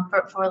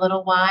discomfort for a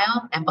little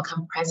while and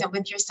become present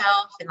with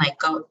yourself and like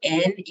go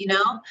in,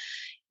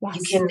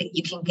 Yes.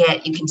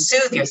 you can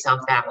soothe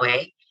yourself that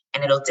way,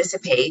 and it'll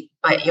dissipate,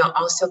 but you'll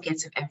also get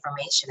some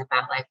information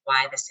about like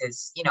why this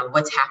is,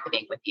 what's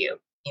happening with you,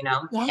 in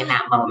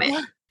that moment.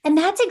 Yeah. And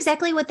that's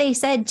exactly what they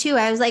said too.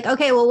 I was like,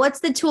 okay, well,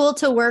 what's the tool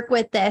to work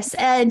with this?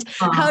 And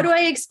how do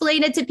I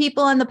explain it to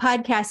people on the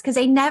podcast? Because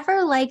I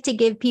never like to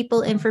give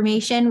people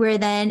information where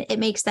then it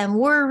makes them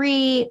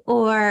worry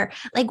or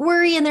like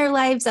worry in their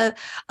lives of,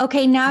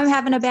 okay, now I'm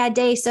having a bad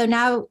day. So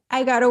now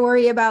I got to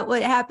worry about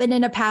what happened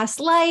in a past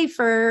life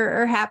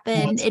or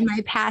happened in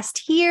my past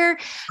here.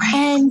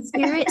 And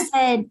Spirit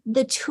said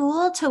the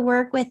tool to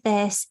work with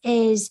this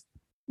is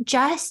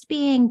just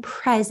being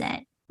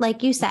present,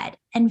 like you said,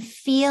 and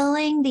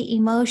feeling the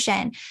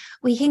emotion.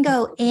 We can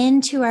go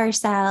into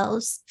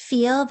ourselves,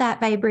 feel that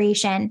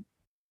vibration,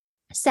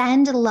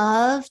 send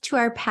love to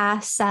our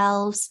past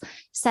selves,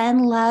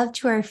 send love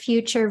to our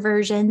future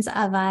versions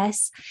of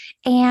us,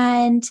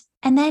 and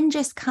then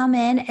just come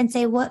in and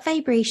say, what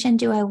vibration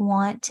do I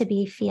want to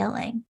be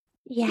feeling?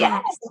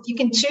 Yes, you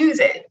can choose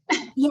it.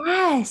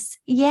 Yes.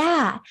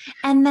 Yeah.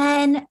 And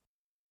then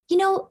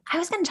I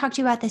was going to talk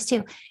to you about this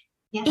too.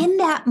 Yeah. In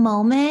that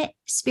moment,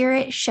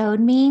 Spirit showed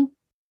me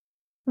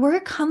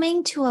we're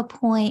coming to a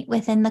point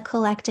within the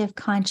collective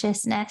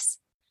consciousness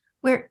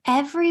where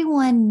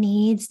everyone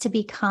needs to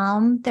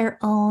become their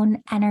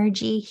own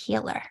energy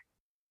healer.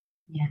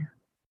 Yeah.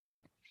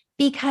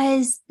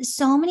 Because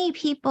so many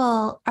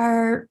people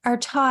are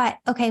taught,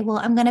 okay, well,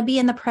 I'm going to be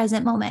in the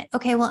present moment.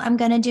 Okay, well, I'm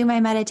going to do my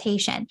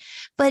meditation.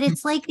 But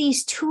it's like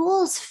these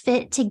tools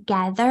fit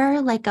together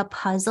like a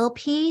puzzle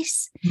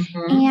piece.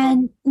 Mm-hmm.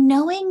 And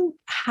knowing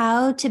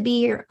how to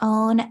be your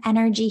own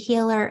energy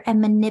healer and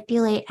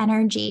manipulate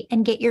energy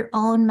and get your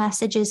own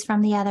messages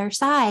from the other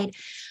side.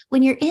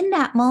 When you're in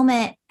that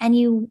moment and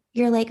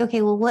you're like,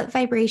 okay, well, what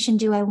vibration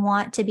do I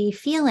want to be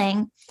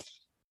feeling?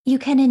 You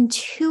can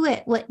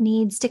intuit what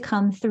needs to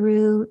come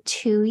through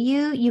to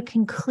you. You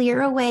can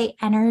clear away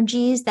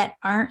energies that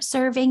aren't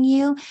serving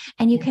you,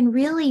 and you can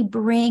really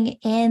bring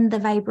in the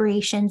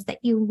vibrations that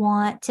you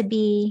want to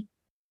be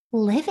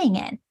living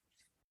in.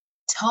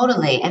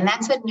 Totally. And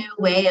that's a new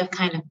way of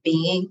kind of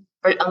being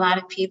for a lot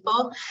of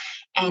people.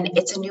 And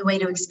it's a new way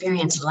to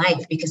experience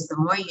life, because the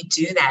more you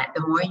do that,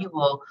 the more you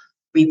will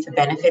reap the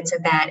benefits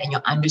of that, and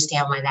you'll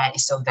understand why that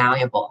is so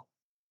valuable.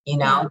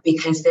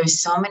 Because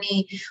there's so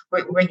many,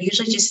 we're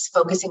usually just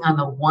focusing on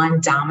the one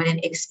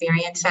dominant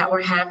experience that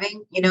we're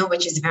having,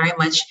 which is very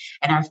much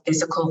in our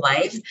physical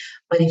life.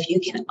 But if you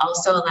can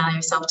also allow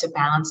yourself to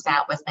balance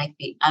that with like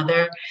the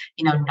other,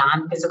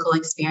 non-physical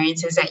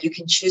experiences that you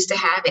can choose to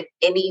have at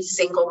any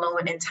single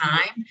moment in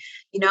time,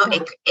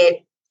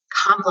 it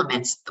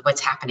complements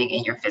what's happening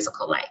in your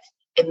physical life.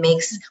 It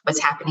makes what's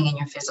happening in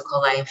your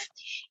physical life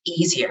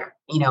easier,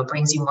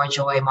 brings you more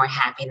joy, more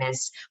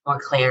happiness,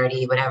 more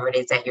clarity, whatever it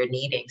is that you're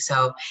needing.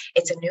 So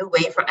it's a new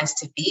way for us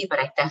to be, but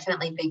I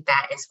definitely think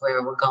that is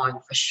where we're going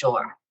for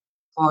sure.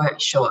 For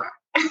sure.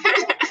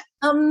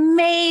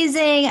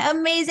 Amazing.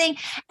 Amazing.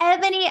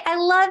 Eboni, I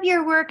love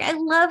your work. I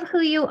love who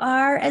you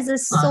are as a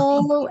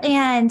soul.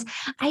 And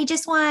I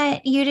just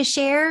want you to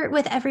share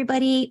with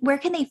everybody, where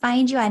can they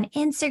find you on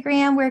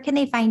Instagram? Where can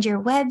they find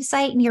your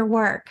website and your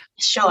work?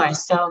 Sure.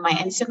 So my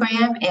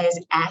Instagram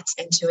is at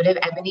Intuitive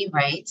Eboni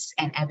Writes,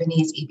 and Eboni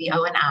is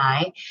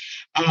EBONI.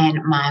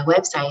 And my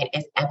website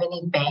is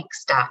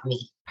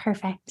ebonibanks.me.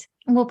 Perfect.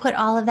 We'll put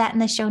all of that in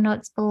the show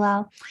notes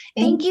below.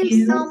 Thank you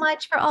you so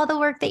much for all the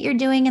work that you're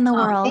doing in the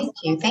world. Thank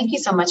you. Thank you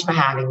so much for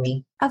having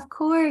me. Of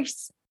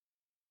course.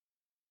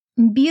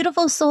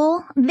 Beautiful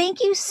soul,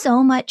 thank you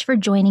so much for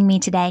joining me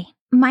today.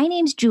 My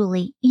name's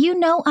Julie. You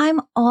know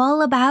I'm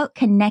all about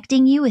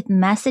connecting you with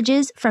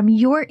messages from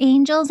your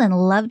angels and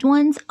loved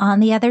ones on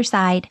the other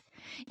side.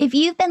 If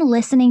you've been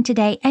listening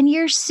today and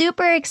you're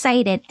super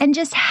excited and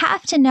just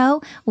have to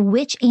know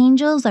which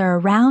angels are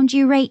around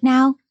you right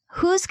now,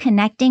 who's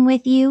connecting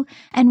with you,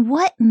 and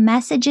what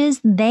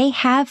messages they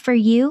have for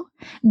you,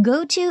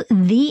 go to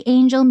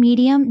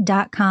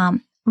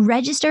theangelmedium.com.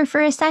 Register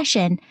for a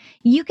session.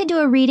 You can do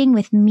a reading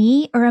with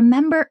me or a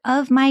member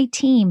of my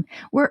team.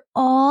 We're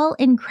all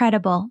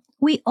incredible.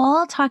 We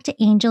all talk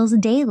to angels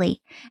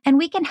daily, and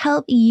we can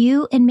help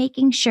you in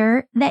making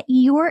sure that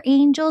your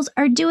angels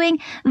are doing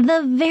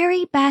the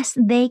very best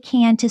they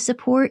can to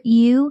support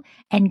you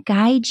and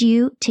guide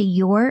you to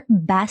your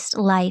best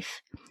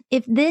life.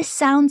 If this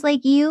sounds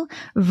like you,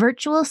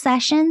 virtual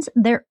sessions,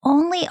 they're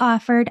only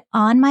offered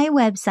on my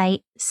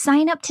website.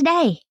 Sign up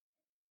today.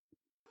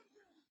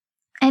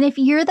 And if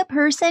you're the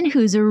person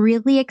who's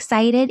really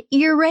excited,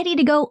 you're ready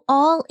to go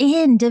all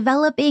in,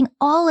 developing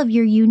all of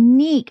your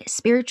unique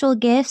spiritual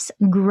gifts,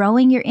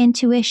 growing your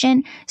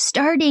intuition,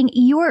 starting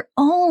your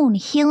own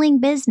healing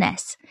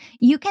business,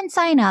 you can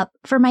sign up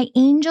for my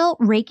Angel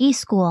Reiki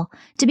School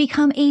to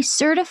become a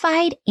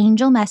certified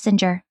angel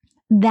messenger.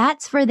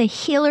 That's for the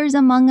healers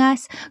among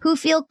us who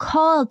feel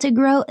called to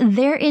grow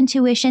their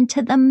intuition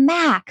to the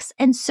max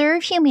and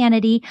serve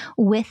humanity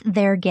with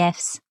their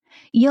gifts.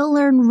 You'll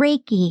learn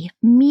Reiki,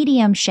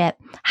 mediumship,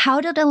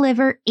 how to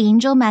deliver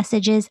angel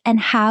messages,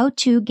 and how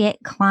to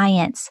get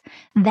clients.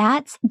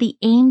 That's the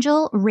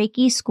Angel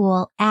Reiki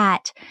School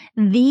at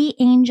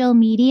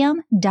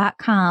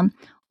theangelmedium.com,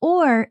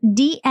 or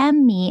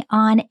DM me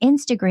on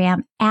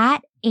Instagram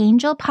at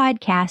Angel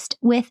Podcast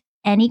with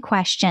any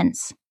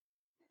questions.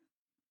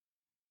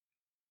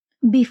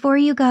 Before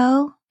you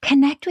go,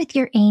 connect with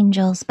your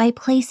angels by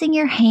placing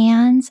your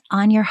hands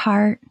on your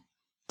heart.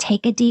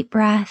 Take a deep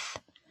breath.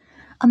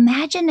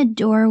 Imagine a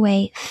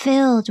doorway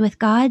filled with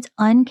God's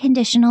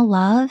unconditional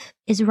love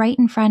is right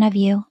in front of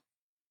you.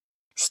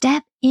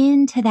 Step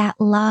into that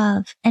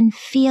love and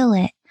feel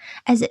it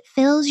as it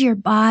fills your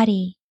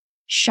body,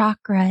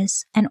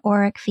 chakras, and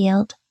auric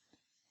field.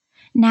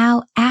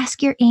 Now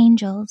ask your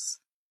angels,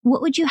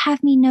 what would you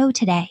have me know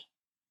today?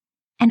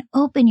 And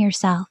open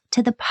yourself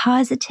to the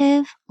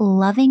positive,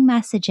 loving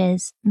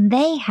messages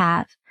they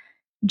have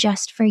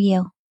just for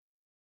you.